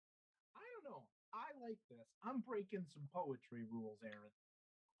like this. I'm breaking some poetry rules, Aaron.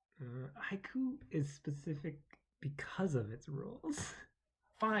 Haiku is specific because of its rules.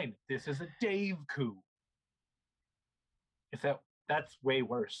 Fine, this is a Dave coup. If that's way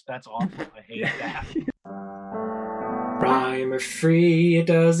worse. That's awful. I hate that. Rhyme or free, it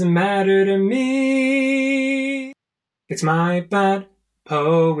doesn't matter to me. It's my bad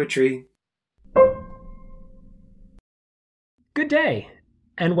poetry. Good day,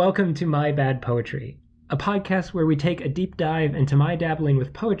 and welcome to My Bad Poetry, a podcast where we take a deep dive into my dabbling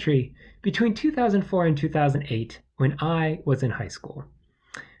with poetry between 2004 and 2008 when I was in high school.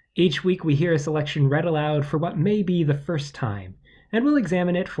 Each week we hear a selection read aloud for what may be the first time, and we'll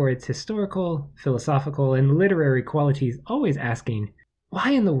examine it for its historical, philosophical, and literary qualities, always asking,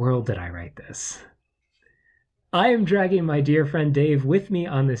 why in the world did I write this? I am dragging my dear friend Dave with me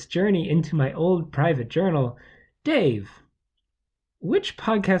on this journey into my old private journal. Dave, which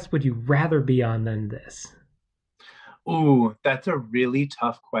podcast would you rather be on than this? Ooh, that's a really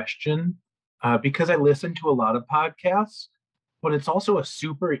tough question because I listen to a lot of podcasts, but it's also a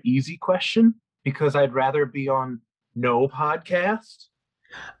super easy question because I'd rather be on no podcast.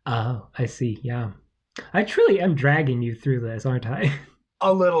 Oh, I see. Yeah. I truly am dragging you through this, aren't I?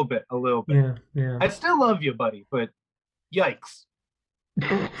 A little bit, a little bit. Yeah, yeah. I still love you, buddy, but yikes.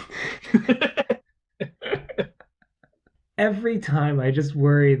 Every time I just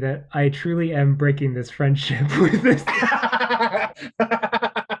worry that I truly am breaking this friendship with this.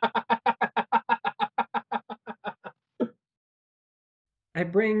 I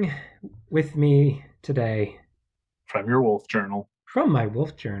bring with me today From your wolf journal. From my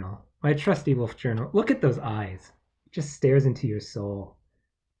wolf journal, my trusty wolf journal. Look at those eyes. It just stares into your soul.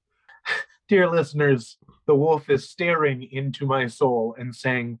 Dear listeners, the wolf is staring into my soul and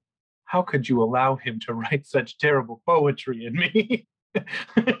saying, how could you allow him to write such terrible poetry in me?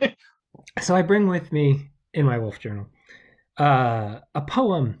 So I bring with me in my wolf journal a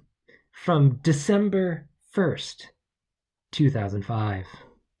poem from December 1st, 2005.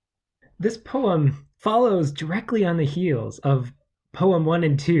 This poem follows directly on the heels of poem 1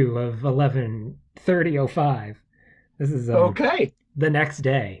 and 2 of 11/30/05. This is okay. The next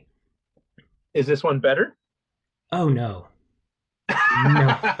day. Is this one better? Oh no.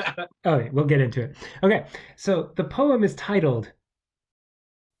 No. Okay, we'll get into it. Okay, so the poem is titled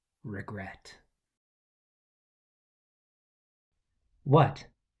Regret. What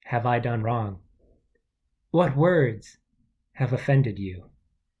have I done wrong? What words have offended you?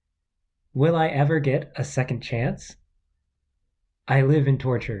 Will I ever get a second chance? I live in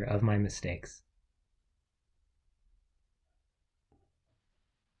torture of my mistakes.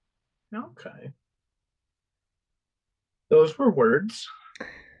 Okay. Those were words.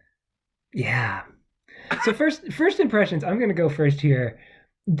 Yeah. So first impressions, I'm going to go first here.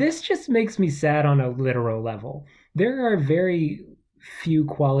 This just makes me sad on a literal level. There are very few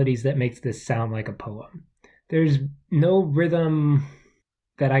qualities that makes this sound like a poem. There's no rhythm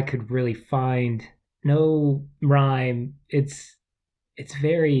that I could really find, no rhyme. It's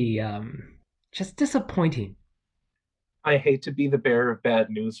very just disappointing. I hate to be the bearer of bad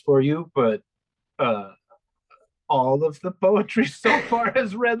news for you, but all of the poetry so far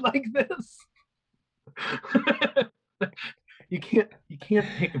has read like this. you can't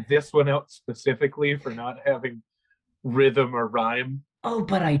pick this one out specifically for not having rhythm or rhyme. Oh,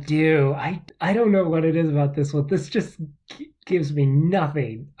 but I do. I don't know what it is about this one. This just gives me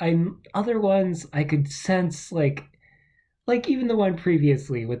nothing. Other ones I could sense like even the one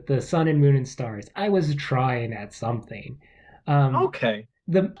previously with the sun and moon and stars. I was trying at something. Okay.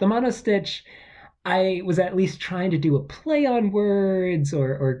 The monostitch, I was at least trying to do a play on words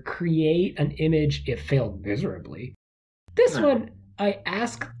or create an image. It failed miserably. This one, I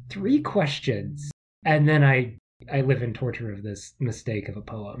ask 3 questions and then I live in torture of this mistake of a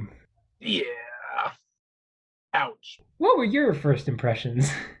poem. Yeah. Ouch. What were your first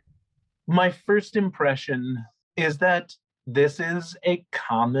impressions? My first impression is that this is a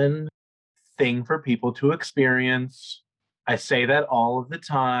common thing for people to experience. I say that all of the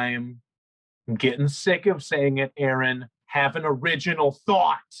time. I'm getting sick of saying it, Aaron. Have an original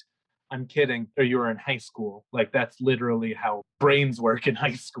thought. I'm kidding. Or you were in high school. Like, that's literally how brains work in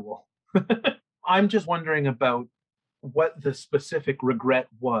high school. I'm just wondering about what the specific regret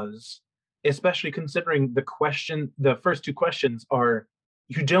was, especially considering the first 2 questions are,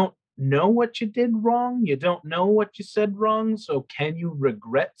 you don't know what you did wrong, you don't know what you said wrong, so can you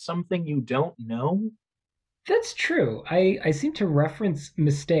regret something you don't know? That's true. I seem to reference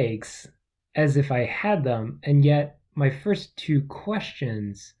mistakes as if I had them, and yet my first 2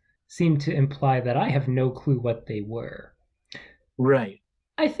 questions seem to imply that I have no clue what they were. Right.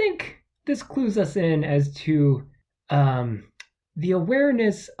 I think this clues us in as to the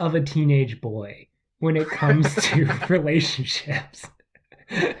awareness of a teenage boy when it comes to relationships.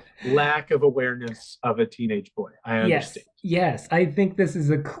 Lack of awareness of a teenage boy. I understand. Yes. I think this is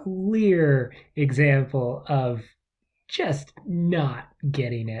a clear example of just not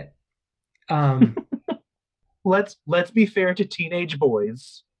getting it. Let's be fair to teenage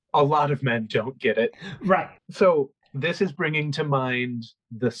boys. A lot of men don't get it. Right. So this is bringing to mind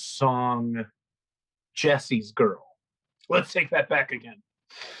the song Jesse's Girl. Let's take that back again.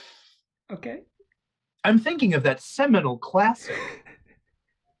 Okay. I'm thinking of that seminal classic.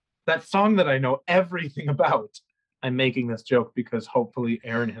 That song that I know everything about. I'm making this joke because hopefully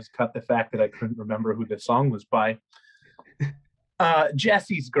Aaron has cut the fact that I couldn't remember who the song was by.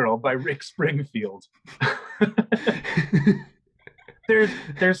 Jesse's Girl by Rick Springfield.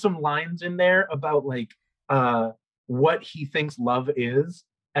 There's some lines in there about like what he thinks love is,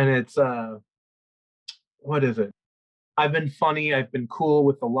 and it's what is it? I've been funny, I've been cool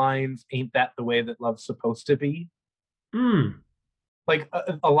with the lines, ain't that the way that love's supposed to be? Like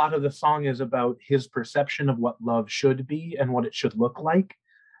a lot of the song is about his perception of what love should be and what it should look like,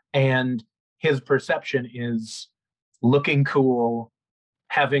 and his perception is looking cool,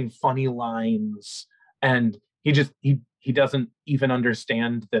 having funny lines, and he doesn't even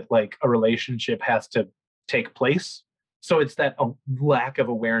understand that like a relationship has to take place. So it's that lack of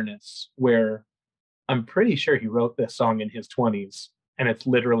awareness where I'm pretty sure he wrote this song in his 20s, and it's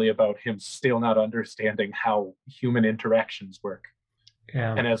literally about him still not understanding how human interactions work.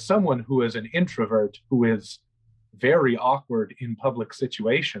 Yeah. And as someone who is an introvert who is very awkward in public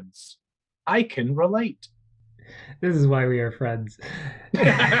situations, I can relate. This is why we are friends.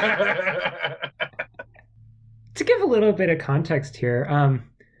 To give a little bit of context here,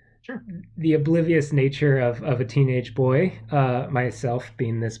 Sure. The oblivious nature of a teenage boy, myself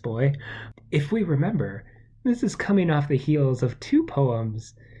being this boy, if we remember, this is coming off the heels of 2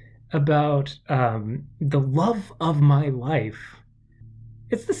 poems about the love of my life.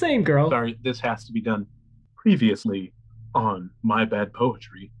 It's the same girl. Sorry, this has to be done. Previously on My Bad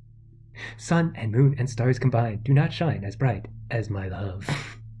Poetry. Sun and moon and stars combined do not shine as bright as my love.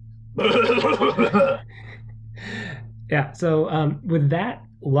 Yeah, so with that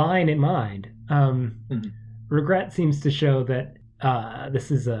line in mind, Regret seems to show that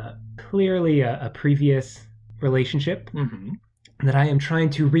this is clearly a previous relationship that I am trying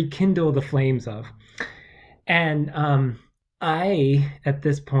to rekindle the flames of. And I, at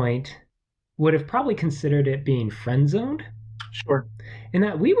this point, would have probably considered it being friend-zoned. Sure. In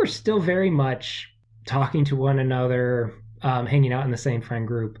that we were still very much talking to one another, hanging out in the same friend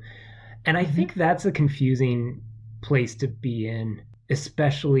group. And I think that's a confusing place to be in,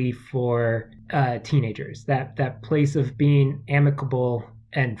 especially for teenagers. That place of being amicable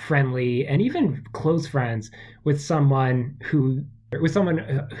and friendly and even close friends with someone who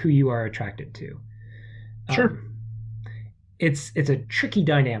you are attracted to. Sure. It's a tricky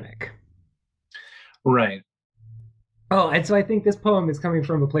dynamic. Right. Oh, and so I think this poem is coming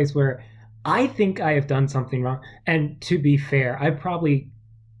from a place where I think I have done something wrong. And to be fair,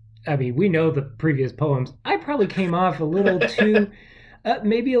 we know the previous poems. I probably came off a little too,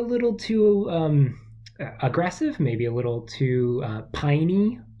 maybe a little too aggressive, maybe a little too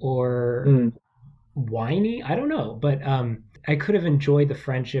piney or whiny. I don't know, but I could have enjoyed the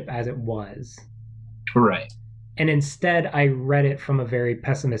friendship as it was. Right. And instead, I read it from a very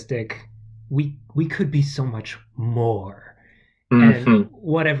pessimistic, we could be so much more. And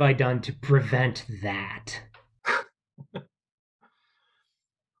what have I done to prevent that?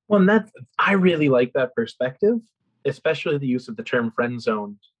 Well, and I really like that perspective, especially the use of the term friend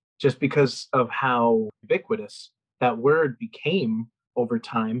zone, just because of how ubiquitous that word became over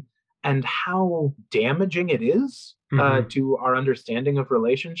time and how damaging it is to our understanding of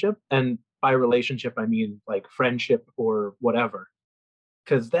relationship. And by relationship, I mean like friendship or whatever,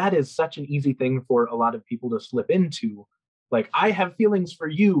 because that is such an easy thing for a lot of people to slip into. Like, I have feelings for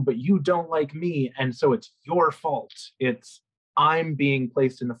you, but you don't like me, and so it's your fault. I'm being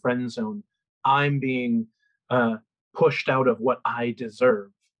placed in the friend zone. I'm being pushed out of what I deserve.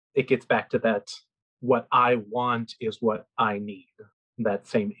 It gets back to that, what I want is what I need. That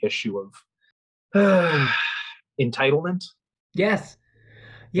same issue of entitlement. Yes.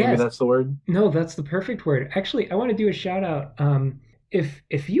 Maybe that's the word. No, that's the perfect word. Actually, I want to do a shout out.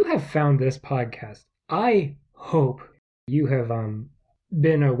 If you have found this podcast, I hope you have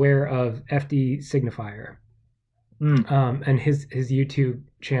been aware of FD Signifier. And his YouTube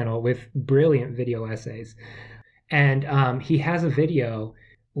channel with brilliant video essays. And he has a video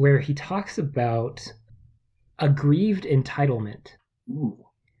where he talks about aggrieved entitlement. Ooh.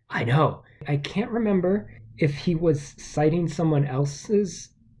 I know. I can't remember if he was citing someone else's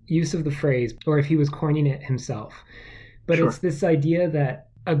use of the phrase or if he was coining it himself. But it's Sure. this idea that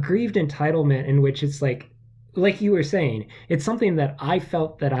aggrieved entitlement, in which it's like you were saying, it's something that I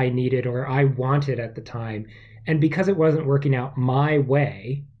felt that I needed or I wanted at the time. And because it wasn't working out my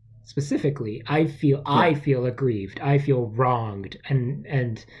way, specifically, I Right. feel aggrieved. I feel wronged,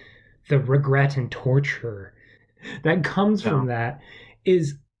 and the regret and torture that comes from No. that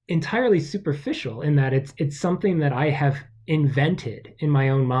is entirely superficial, in that it's something that I have invented in my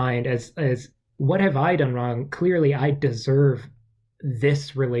own mind as what have I done wrong? Clearly I deserve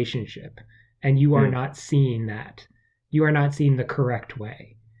this relationship, and you are Mm. not seeing that. You are not seeing the correct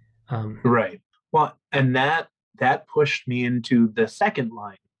way. Right. Well, and that pushed me into the second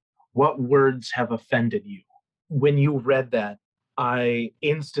line. What words have offended you? When you read that, I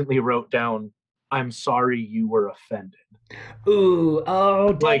instantly wrote down, I'm sorry you were offended. Ooh,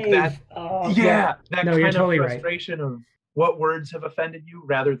 oh, Like that, Dave. Oh, yeah. yeah, that No, you're kind of totally right. frustration of what words have offended you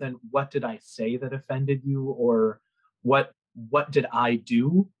rather than what did I say that offended you or what did I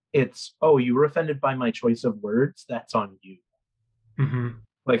do? It's, oh, you were offended by my choice of words. That's on you. Hmm.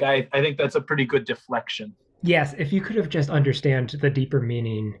 Like I think that's a pretty good deflection. Yes, if you could have just understand the deeper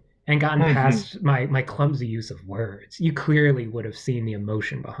meaning and gotten Hmm. past my clumsy use of words, you clearly would have seen the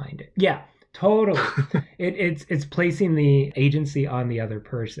emotion behind it. Yeah, totally. It's placing the agency on the other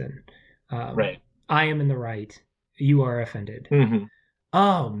person. Um, Right. I am in the right. You are offended. Hmm.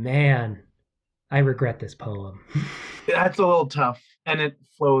 Oh man, I regret this poem. That's a little tough. And it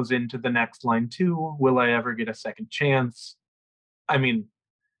flows into the next line too. Will I ever get a second chance? I mean,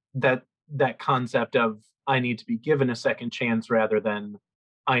 that that concept of I need to be given a second chance rather than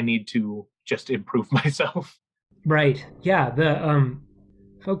I need to just improve myself. Right. Yeah. The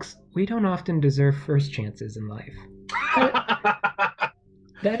folks, we don't often deserve first chances in life. That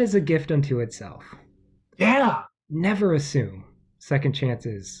that is a gift unto itself. Yeah, Never assume second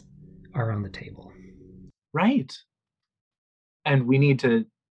chances are on the table. right. And we need to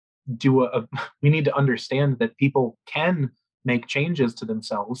do we need to understand that people can make changes to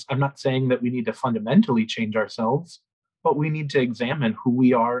themselves. I'm not saying that we need to fundamentally change ourselves, but we need to examine who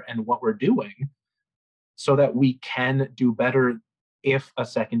we are and what we're doing so that we can do better if a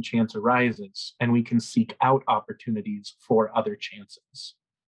second chance arises and we can seek out opportunities for other chances.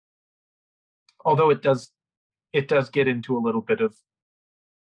 Although it does get into a little bit of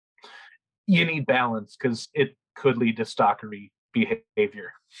you need balance because it could lead to stalkery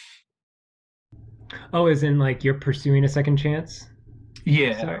behavior. Oh, as in like you're pursuing a second chance? Sorry.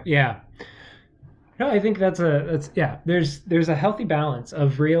 Yeah. Yeah. No, I think that's yeah. There's a healthy balance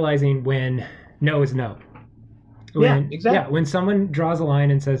of realizing when no is no. Yeah, When exactly. someone draws a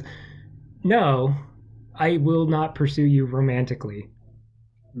line and says no, I will not pursue you romantically.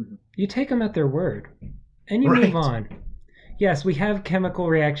 Mhm. You take them at their word, and you move Right. on. Yes, we have chemical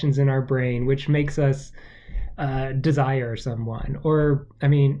reactions in our brain which makes us desire someone, or I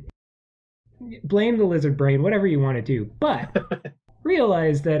mean, blame the lizard brain, whatever you want to do, but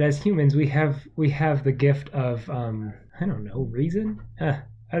realize that as humans we have the gift of I don't know, reason. I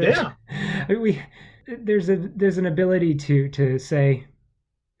don't, Yeah. we there's an ability to say,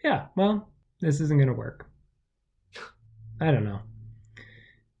 yeah, well, this isn't going to work. I don't know.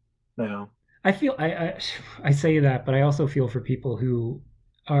 No. I feel I say that, but I also feel for people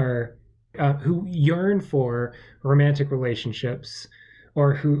are who yearn for romantic relationships,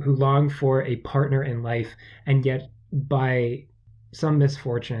 or who long for a partner in life, and yet by some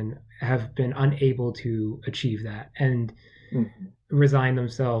misfortune have been unable to achieve that, and Mhm. resign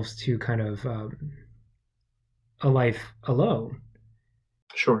themselves to kind of a life alone.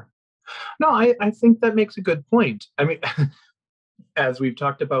 Sure. No, I think that makes a good point. I mean, as we've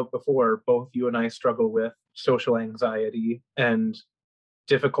talked about before, both you and I struggle with social anxiety and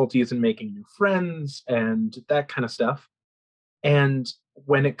difficulties in making new friends and that kind of stuff. And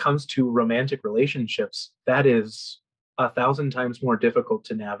when it comes to romantic relationships, that is 1,000 times more difficult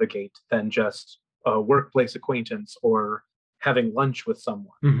to navigate than just a workplace acquaintance or having lunch with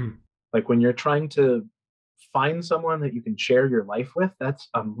someone. Mm-hmm. Like when you're trying to find someone that you can share your life with, that's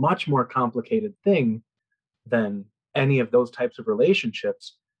a much more complicated thing than any of those types of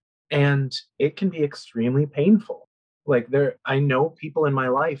relationships. And it can be extremely painful. Like I know people in my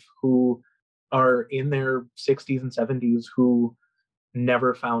life who are in their 60s and 70s who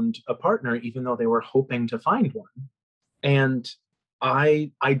never found a partner even though they were hoping to find one. And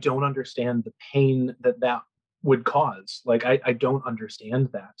I don't understand the pain that would cause. Like I don't understand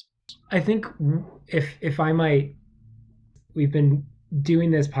that. I think if I might, we've been doing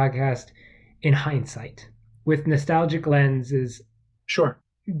this podcast in hindsight with nostalgic lenses. Sure.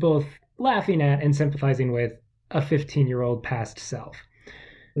 both laughing at and sympathizing with a 15-year-old past self.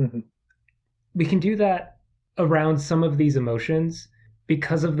 Mm-hmm. We can do that around some of these emotions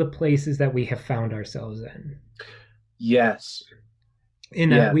because of the places that we have found ourselves in. Yes. In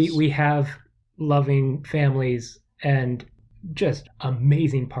that we have loving families and just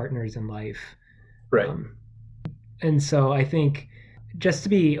amazing partners in life. Right. And so I think just to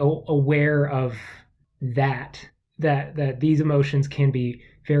be aware of that these emotions can be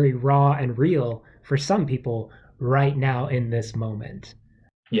very raw and real for some people right now in this moment.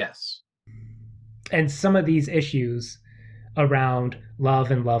 Yes. And some of these issues around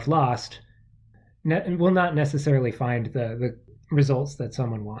love and love lost will not necessarily find the results that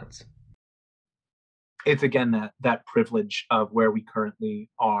someone wants. It's again that privilege of where we currently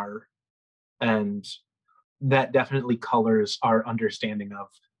are, and that definitely colors our understanding of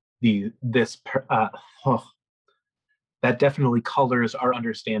that definitely colors our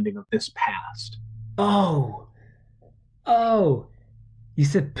understanding of this past. Oh, you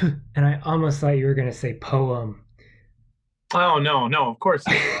said p, and I almost thought you were going to say poem. Oh no, of course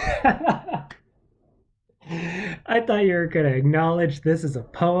not. I thought you were going to acknowledge this as a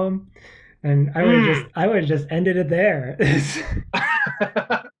poem, and I would have just ended it there.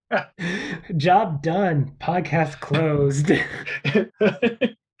 Job done. Podcast closed.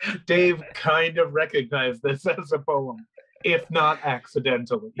 Dave kind of recognized this as a poem, if not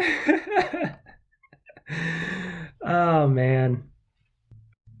accidentally. Oh, man.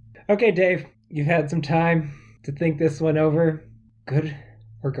 Okay, Dave, you've had some time to think this one over. Good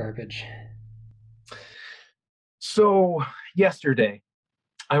or garbage? So, yesterday,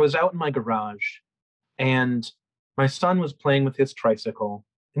 I was out in my garage and my son was playing with his tricycle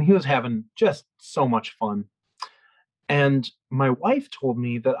and he was having just so much fun. And my wife told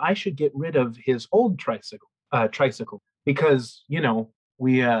me that I should get rid of his old tricycle because,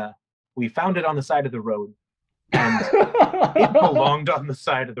 we found it on the side of the road and it belonged on the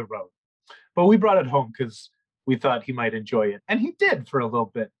side of the road. But we brought it home because we thought he might enjoy it. And he did for a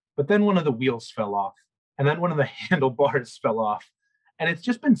little bit. But then one of the wheels fell off. And then one of the handlebars fell off. And it's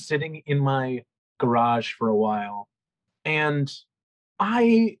just been sitting in my garage for a while. And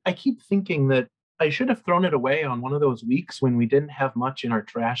I keep thinking that I should have thrown it away on one of those weeks when we didn't have much in our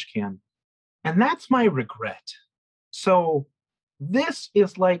trash can. And that's my regret. So this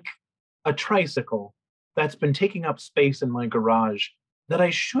is like a tricycle that's been taking up space in my garage that I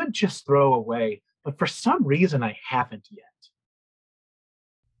should just throw away, but for some reason I haven't yet.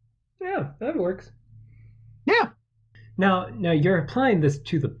 Yeah, that works. Yeah. Now you're applying this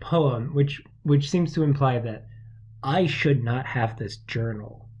to the poem, which seems to imply that I should not have this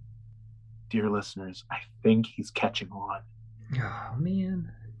journal. Dear listeners, I think he's catching on. Oh,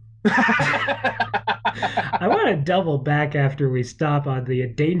 man. I want to double back after we stop on the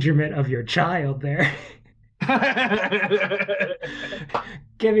endangerment of your child there.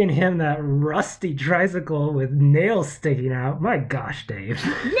 Giving him that rusty tricycle with nails sticking out. My gosh, Dave.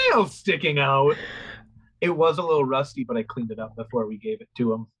 Nails sticking out. It was a little rusty, but I cleaned it up before we gave it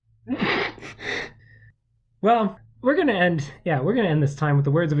to him. Well, we're going to end this time with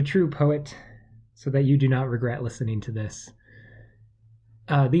the words of a true poet so that you do not regret listening to this.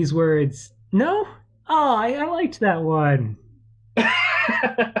 These words, no? Oh, I liked that one.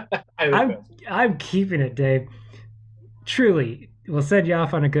 I'm keeping it, Dave. Truly, we'll send you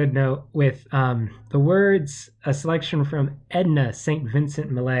off on a good note with the words, a selection from Edna St.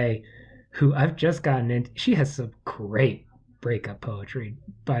 Vincent Millay, who I've just gotten into. She has some great breakup poetry,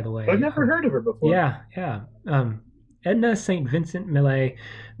 by the way. I've never heard of her before. Yeah. Edna St. Vincent Millay.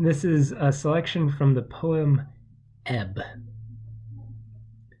 This is a selection from the poem Ebb.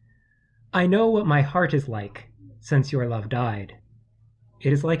 I know what my heart is like since your love died.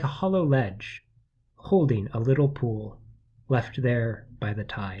 It is like a hollow ledge, holding a little pool, left there by the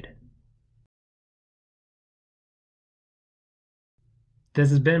tide. This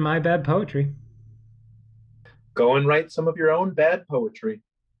has been my bad poetry. Go and write some of your own bad poetry.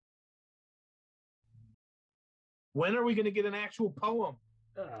 When are we going to get an actual poem?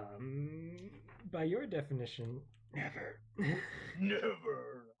 By your definition, never.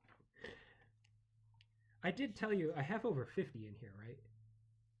 Never. I did tell you I have over 50 in here, right?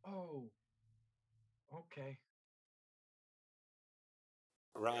 Oh, okay.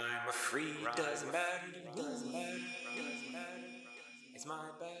 Rhyme or free, doesn't matter. It's my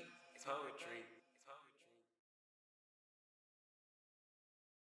bad poetry.